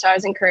well. And so I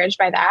was encouraged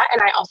by that.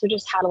 And I also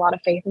just had a lot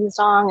of faith in the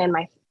song, and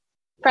my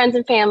friends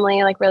and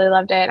family like really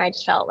loved it. And I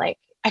just felt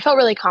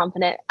really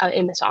confident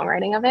in the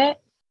songwriting of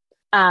it.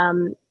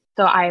 So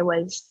I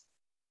was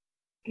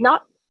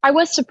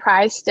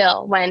surprised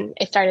still when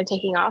it started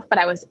taking off, but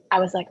I was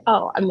like,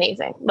 oh,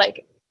 amazing.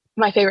 Like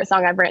my favorite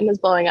song I've written is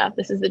blowing up.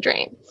 This is the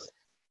dream.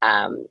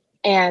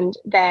 And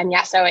then,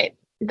 so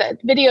the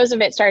videos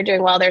of it started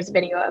doing well. There's a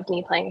video of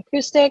me playing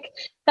acoustic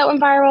that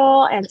went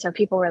viral. And so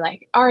people were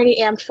like already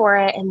amped for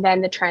it. And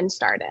then the trend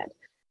started,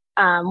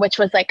 which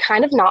was like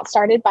kind of not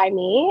started by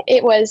me.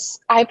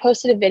 I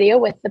posted a video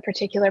with the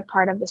particular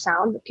part of the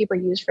sound that people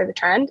used for the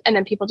trend. And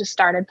then people just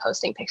started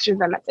posting pictures of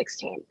them at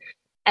 16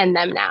 and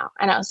them now.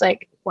 And I was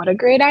like, what a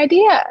great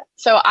idea.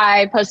 So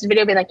I posted a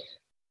video being like,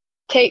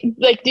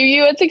 do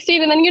you at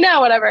 16 and then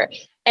whatever.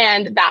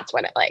 And that's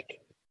when it like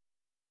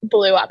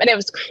blew up. And it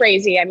was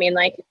crazy. I mean,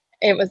 like,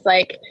 it was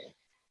like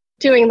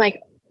doing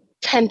like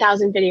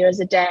 10,000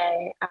 videos a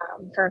day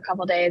for a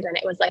couple days. And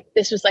it was like,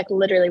 this was like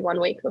literally 1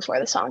 week before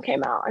the song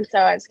came out. And so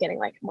I was getting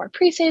like more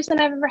pre-saves than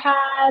I've ever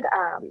had,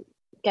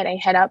 getting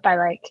hit up by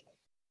like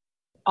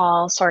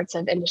all sorts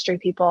of industry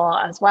people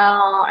as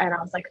well. And I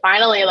was like,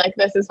 finally, like,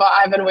 this is what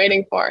I've been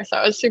waiting for. So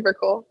it was super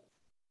cool.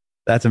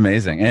 That's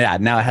amazing. And yeah,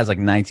 now it has like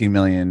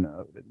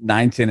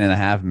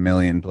 19.5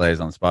 million plays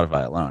on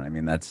Spotify alone. I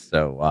mean, that's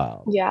so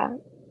wild. Yeah.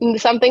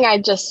 Something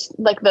I just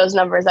like, those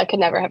numbers I could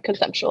never have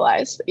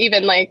conceptualized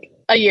even like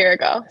a year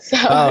ago. So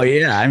oh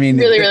yeah, I mean,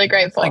 really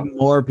grateful. Like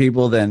more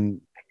people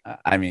than,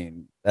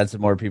 that's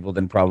more people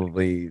than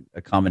probably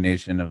a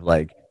combination of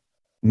like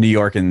New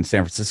York and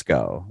San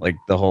Francisco, like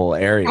the whole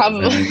area.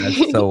 Probably. I mean,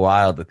 that's so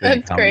wild to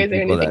think. That's crazy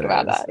when you think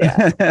about that.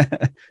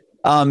 Yeah.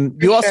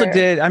 You also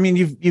did. I mean,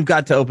 you've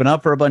got to open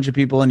up for a bunch of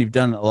people, and you've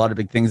done a lot of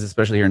big things,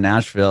 especially here in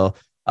Nashville.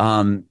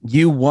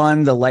 You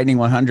won the Lightning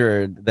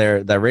 100,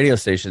 their radio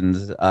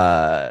station's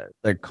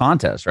their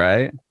contest,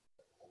 right?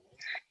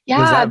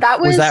 Yeah,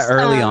 was that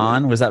early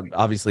on? Was that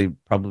obviously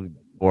probably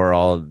before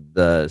all of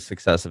the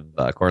success of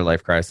Quarter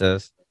Life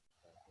Crisis?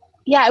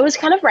 Yeah, it was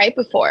kind of right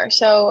before.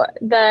 So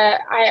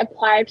I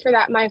applied for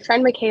that. My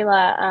friend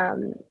Michaela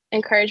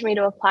encouraged me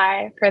to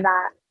apply for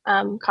that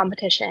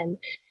competition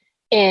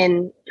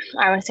in,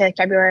 I want to say like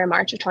February or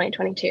March of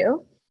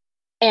 2022.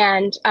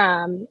 And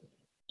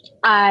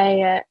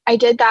I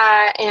did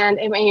that, and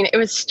it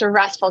was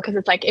stressful because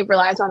it's like it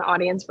relies on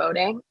audience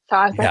voting. So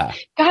I was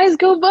like, guys,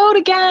 go vote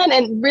again.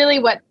 And really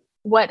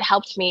what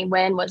helped me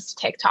win was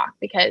TikTok,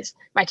 because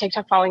my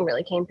TikTok following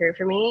really came through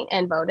for me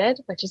and voted,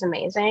 which is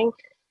amazing.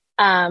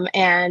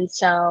 And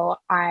so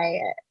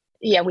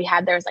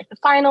there was like the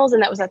finals,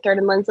 and that was at Third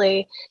and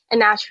Lindsley in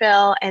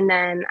Nashville. And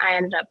then I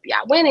ended up,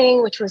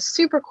 winning, which was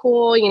super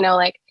cool.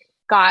 Like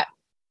got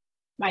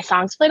my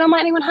songs played on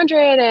Lightning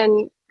 100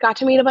 and got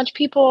to meet a bunch of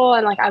people.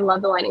 And like, I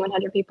love the Lightning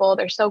 100 people.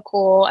 They're so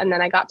cool. And then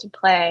I got to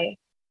play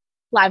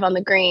live on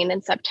the Green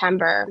in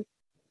September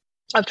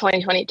of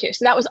 2022.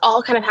 So that was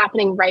all kind of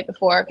happening right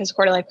before, because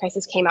Quarter Life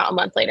Crisis came out a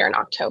month later in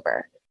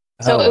October.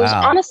 So it was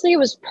honestly, it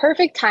was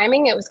perfect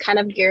timing. It was kind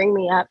of gearing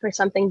me up for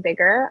something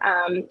bigger,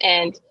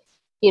 and,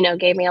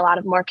 gave me a lot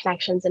of more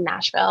connections in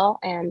Nashville,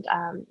 and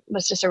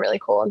was just a really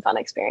cool and fun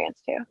experience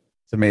too.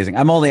 It's amazing.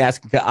 I'm only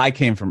asking. I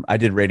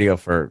did radio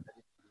for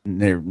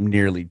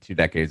nearly 2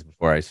 decades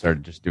before I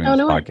started just doing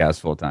this podcast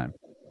full time.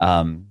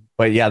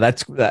 But yeah,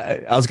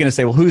 I was going to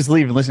say, well, who's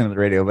leaving listening to the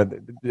radio? But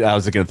I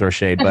was going to throw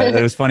shade. But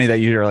it was funny that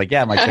you were like,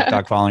 yeah, my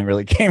TikTok following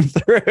really came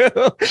through.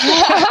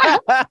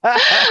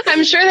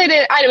 I'm sure they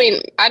did. I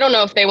mean, I don't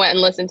know if they went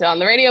and listened to it on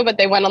the radio, but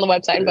they went on the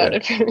website and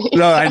voted for me.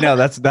 No, I know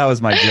that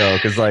was my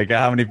joke. Because like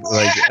how many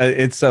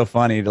it's so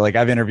funny. Like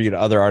I've interviewed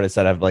other artists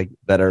that have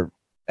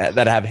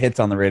that have hits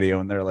on the radio,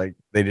 and they're like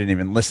they didn't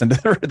even listen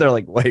to they're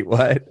like, wait,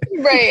 what?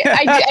 Right.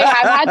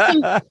 I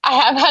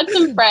have had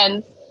some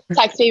friends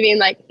text me being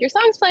like, your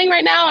song's playing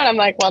right now, and I'm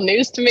like, well,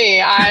 news to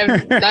me. I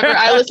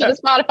listen to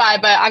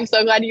Spotify, but I'm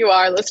so glad you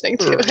are listening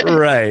to it.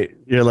 Right.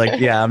 You're like,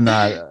 yeah, I'm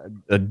not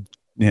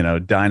a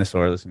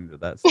dinosaur listening to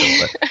that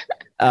stuff.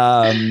 But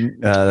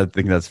I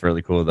think that's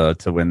really cool though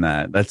to win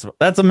that.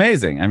 That's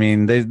amazing. I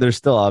mean, there's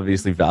still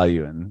obviously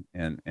value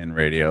in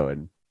radio,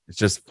 and it's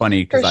just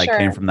funny because I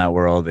came from that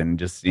world, and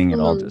just seeing it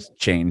all just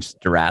change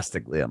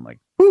drastically. I'm like,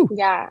 whew.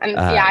 Yeah. And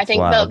I think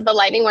the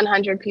Lightning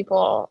 100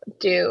 people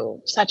do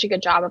such a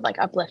good job of like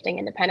uplifting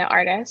independent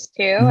artists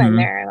too. And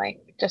they're like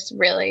just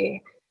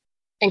really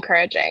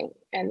encouraging.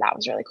 And that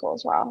was really cool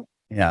as well.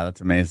 Yeah,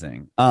 that's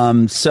amazing.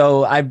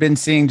 So I've been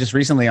seeing just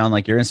recently on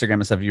like your Instagram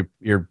and stuff,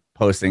 you're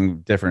posting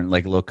different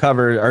like little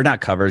covers, or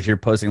not covers, you're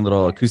posting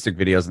little acoustic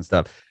videos and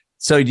stuff.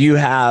 So do you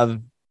have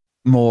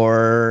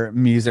more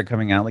music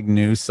coming out, like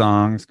new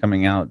songs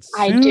coming out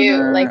sooner, I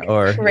do, like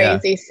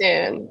crazy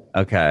soon.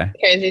 Okay.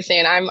 Crazy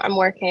soon. I'm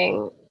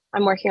working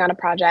on a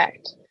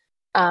project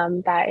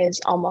that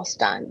is almost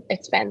done.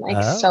 It's been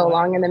like so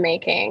long in the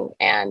making,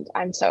 and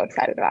I'm so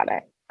excited about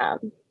it.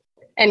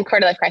 And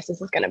Quarter Life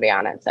Crisis is going to be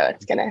on it, so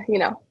it's going to,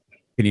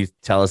 Can you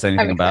tell us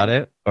anything about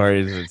it, or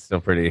is it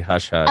still pretty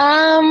hush hush?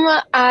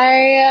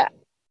 I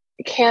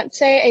can't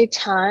say a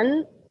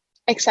ton,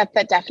 except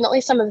that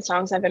definitely some of the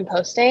songs I've been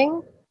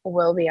posting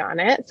will be on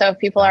it. So if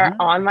people are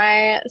on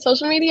my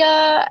social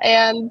media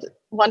and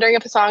wondering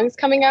if a song is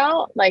coming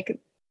out, like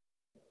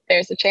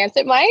there's a chance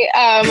it might.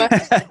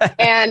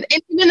 And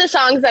even the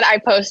songs that I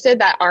posted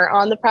that aren't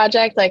on the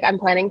project, like I'm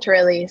planning to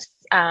release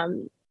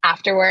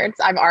afterwards.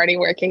 I'm already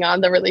working on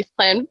the release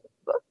plan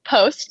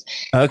post.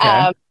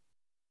 Okay.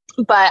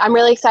 But I'm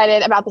really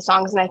excited about the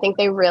songs, and I think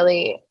they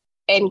really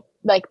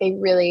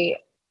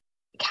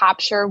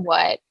capture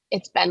what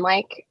it's been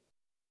like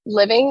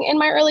living in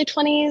my early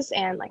 20s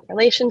and like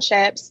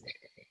relationships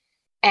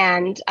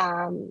and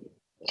kind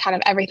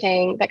of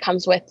everything that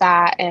comes with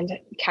that, and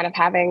kind of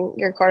having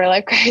your quarter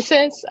life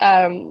crisis.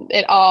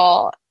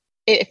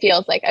 It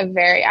feels like a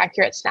very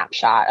accurate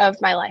snapshot of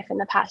my life in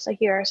the past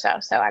year or so.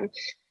 So I'm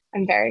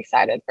very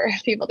excited for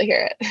people to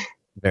hear it.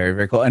 Very,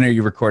 very cool. And are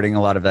you recording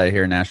a lot of that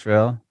here in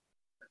Nashville?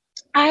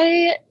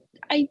 I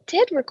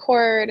did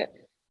record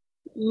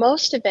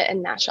most of it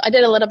in Nashville. I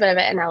did a little bit of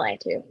it in LA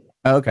too.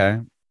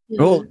 Okay.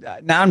 Well,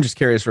 now I'm just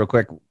curious real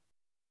quick.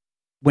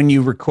 When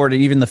you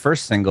recorded even the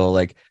first single,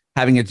 like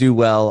having it do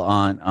well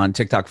on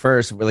TikTok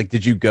first, like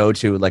did you go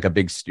to like a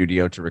big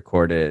studio to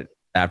record it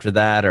after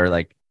that? Or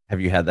like,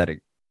 have you had that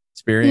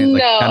experience?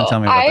 Like, kind of tell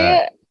me about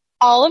that.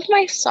 All of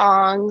my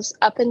songs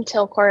up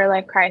until Quarter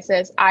Life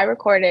Crisis, I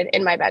recorded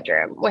in my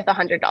bedroom with a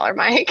 $100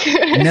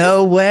 mic.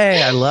 No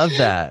way. I love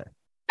that.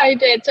 I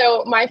did.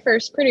 So my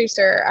first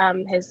producer,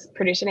 his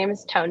producer name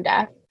is Tone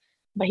Deaf,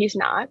 but he's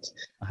not.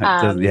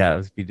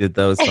 Yeah, he did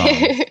those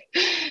songs.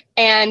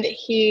 And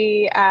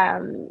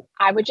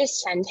I would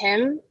just send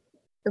him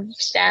the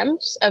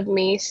stems of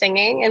me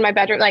singing in my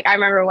bedroom. Like I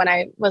remember when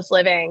I was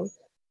living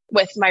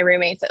with my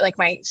roommates, like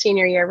my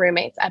senior year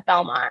roommates at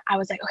Belmont, I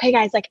was like, okay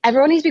guys, like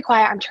everyone needs to be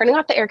quiet. I'm turning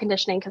off the air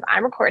conditioning because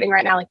I'm recording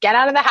right now. Like get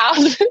out of the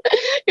house.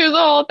 It was the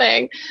whole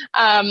thing.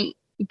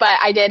 But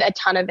I did a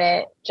ton of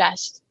it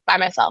just by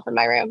myself in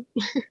my room.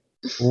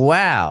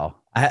 Wow.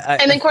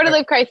 And then Quarter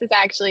Life Crisis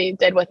actually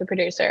did with a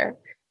producer.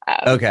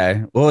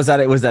 Okay. What was that?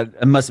 It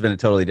must have been a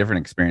totally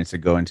different experience to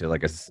go into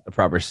like a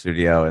proper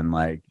studio and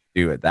like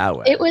do it that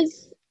way. It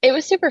was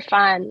super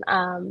fun.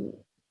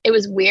 It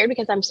was weird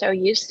because I'm so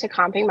used to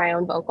comping my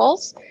own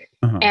vocals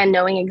and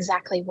knowing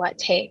exactly what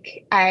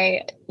take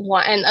I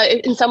want.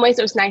 And in some ways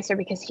it was nicer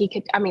because he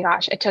could, oh my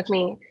gosh,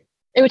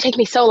 it would take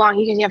me so long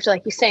because you have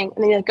to you sing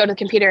and then you go to the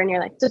computer and you're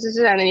like, and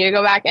then you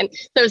go back. And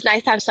so it was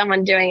nice to have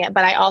someone doing it.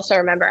 But I also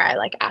remember I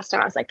asked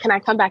him, I was like, can I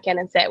come back in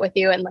and sit with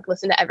you and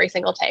listen to every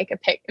single take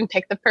and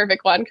pick the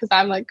perfect one? Cause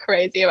I'm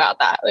crazy about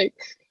that.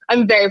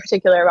 I'm very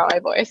particular about my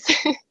voice,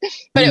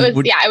 but it was, it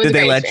was. Did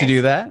they let you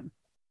do that?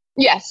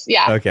 Yes.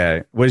 Yeah.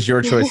 Okay. Was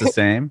your choice the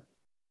same?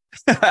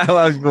 I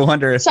was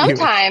wondering.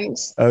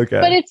 Sometimes.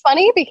 Okay. But it's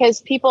funny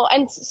because people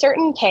and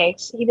certain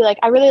takes, he'd be like,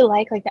 I really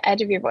like the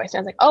edge of your voice. And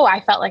I was like, oh, I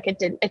felt like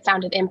it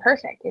sounded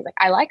imperfect. He's like,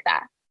 I like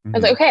that. I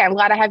was like, okay, I'm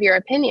glad I have your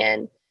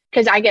opinion,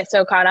 because I get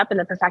so caught up in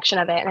the perfection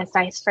of it. And it's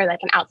nice for an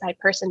outside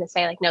person to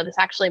say no, this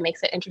actually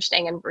makes it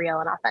interesting and real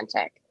and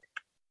authentic.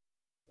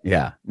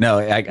 Yeah. No,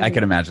 I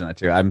can imagine that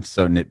too. I'm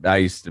so I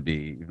used to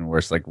be even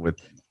worse.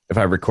 If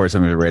I record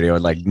something on the radio,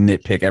 I'd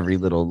nitpick every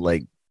little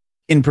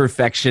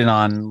imperfection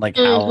on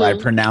how I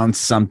pronounce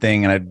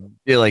something, and I'd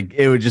feel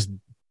it would just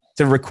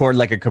to record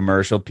like a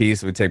commercial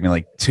piece would take me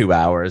like 2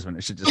 hours when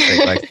it should just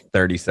take like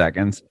 30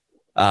 seconds.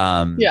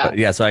 But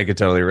yeah, so I could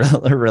totally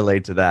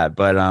relate to that.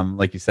 But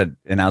like you said,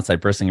 an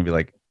outside person can be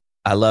like,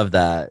 I love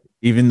that.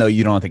 Even though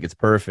you don't think it's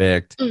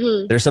perfect,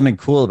 there's something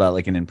cool about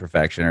like an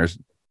imperfection or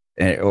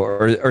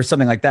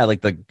something like that,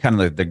 like the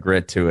kind of the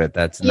grit to it.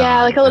 That's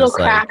like a little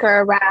crack or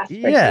a rasp or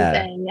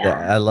yeah, something.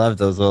 I love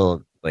those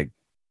little like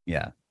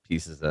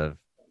pieces of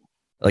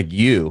like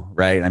you,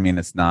 right? I mean,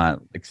 it's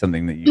not like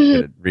something that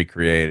you could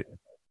recreate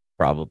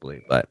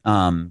probably, but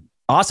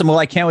awesome. Well,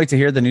 I can't wait to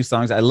hear the new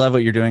songs. I love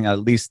what you're doing. At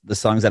least the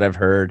songs that I've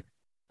heard,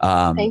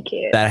 thank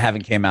you, that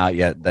haven't came out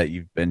yet that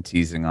you've been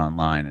teasing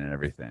online and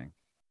everything.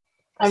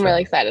 I'm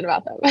really excited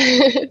about them.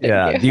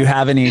 Yeah. Do you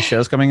have any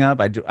shows coming up?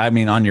 I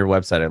mean, on your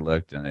website, I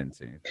looked and I didn't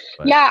see anything.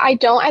 But. Yeah, I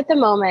don't at the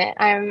moment.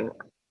 I'm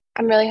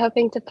really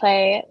hoping to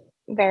play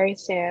very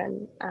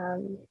soon.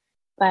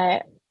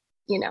 But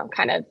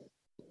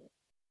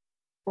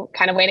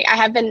kind of waiting. I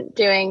have been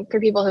doing, for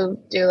people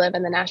who do live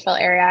in the Nashville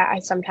area, I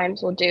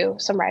sometimes will do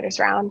some writers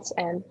rounds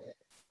and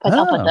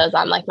I'll put those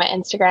on like my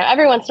Instagram.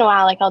 Every once in a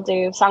while, like I'll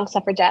do Song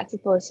Suffragettes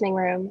at the Listening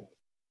Room,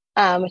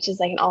 which is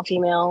like an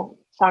all-female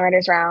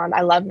songwriters round.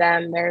 I love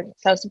them. They're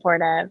so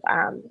supportive.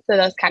 So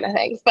those kind of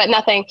things, but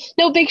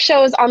no big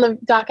shows on the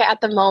docket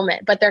at the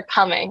moment, but they're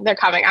coming.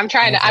 I'm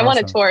trying to, I want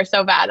to tour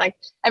so bad. Like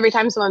every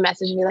time someone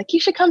messages me like, you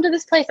should come to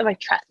this place. I'm like,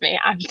 trust me,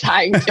 I'm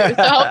dying to.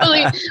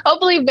 So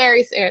hopefully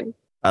very soon.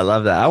 I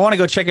love that. I want to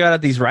go check it out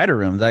at these writer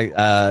rooms.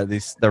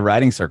 The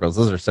writing circles.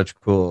 Those are such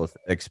cool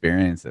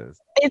experiences.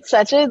 It's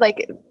such a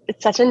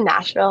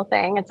Nashville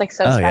thing. It's like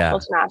so special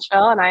to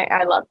Nashville, and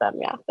I love them.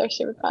 Yeah, they're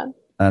super fun.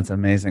 That's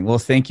amazing. Well,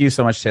 thank you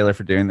so much, Taylor,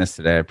 for doing this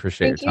today. I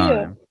appreciate your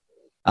time.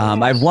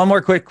 I have one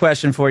more quick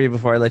question for you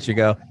before I let you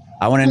go.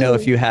 I want to know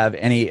if you have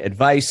any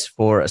advice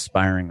for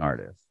aspiring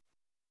artists.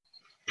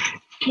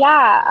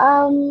 Yeah,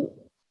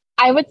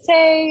 I would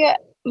say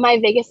my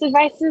biggest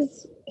advice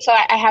is, so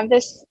I have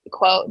this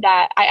quote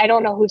that I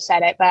don't know who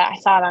said it, but I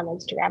saw it on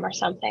Instagram or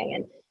something,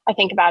 and I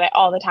think about it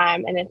all the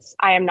time, and it's,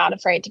 I am not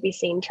afraid to be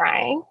seen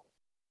trying.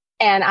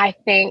 And I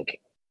think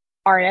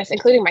artists,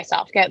 including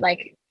myself, get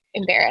like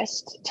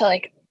embarrassed to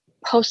like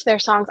post their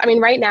songs. I mean,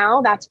 right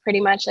now, that's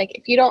pretty much like,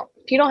 if you don't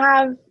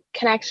have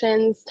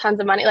connections, tons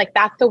of money, like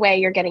that's the way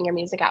you're getting your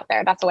music out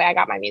there. That's the way I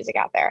got my music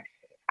out there.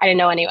 I didn't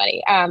know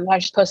anybody. I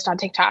just posted on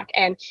TikTok,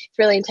 and it's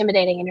really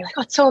intimidating. And you're like,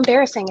 oh, it's so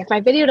embarrassing. If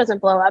my video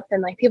doesn't blow up,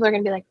 then like people are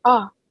going to be like,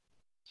 oh,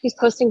 she's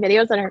posting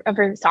videos of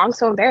her songs,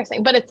 so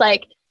embarrassing. But it's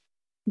like,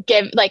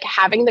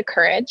 having the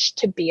courage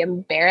to be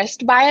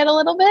embarrassed by it a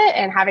little bit,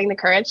 and having the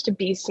courage to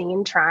be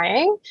seen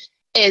trying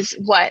is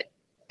what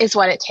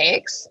it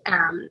takes.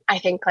 I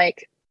think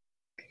like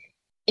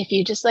if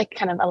you just like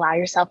kind of allow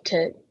yourself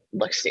to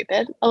look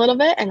stupid a little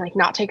bit and like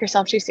not take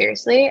yourself too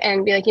seriously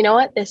and be like, you know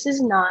what, this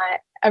is not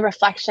a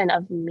reflection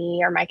of me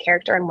or my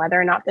character and whether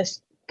or not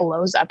this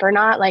blows up or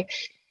not. Like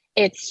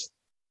it's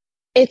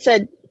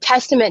a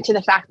testament to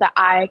the fact that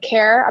I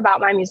care about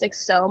my music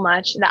so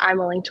much that I'm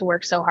willing to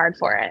work so hard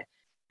for it.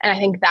 And I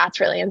think that's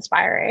really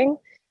inspiring.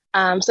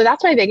 So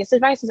that's my biggest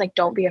advice, is like,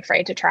 don't be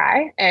afraid to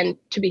try and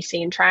to be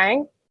seen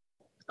trying.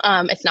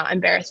 It's not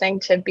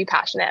embarrassing to be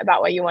passionate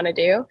about what you want to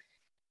do.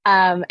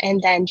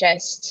 And then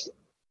just,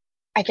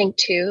 I think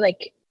too,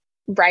 like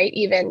write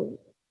even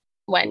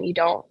when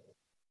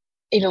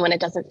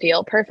it doesn't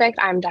feel perfect.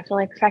 I'm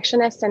definitely a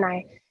perfectionist, and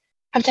I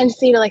have a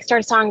tendency to like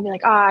start a song and be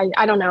like, oh,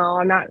 I don't know,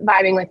 I'm not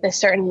vibing with this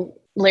certain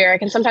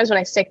lyric. And sometimes when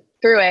I stick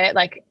through it,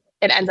 like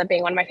it ends up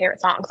being one of my favorite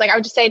songs. Like I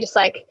would just say,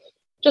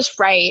 just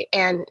write,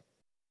 and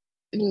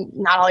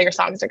not all your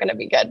songs are going to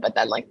be good, but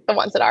then like the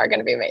ones that are going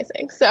to be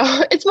amazing. So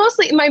it's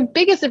mostly, my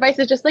biggest advice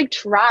is just like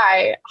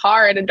try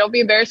hard and don't be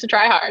embarrassed to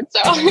try hard.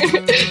 So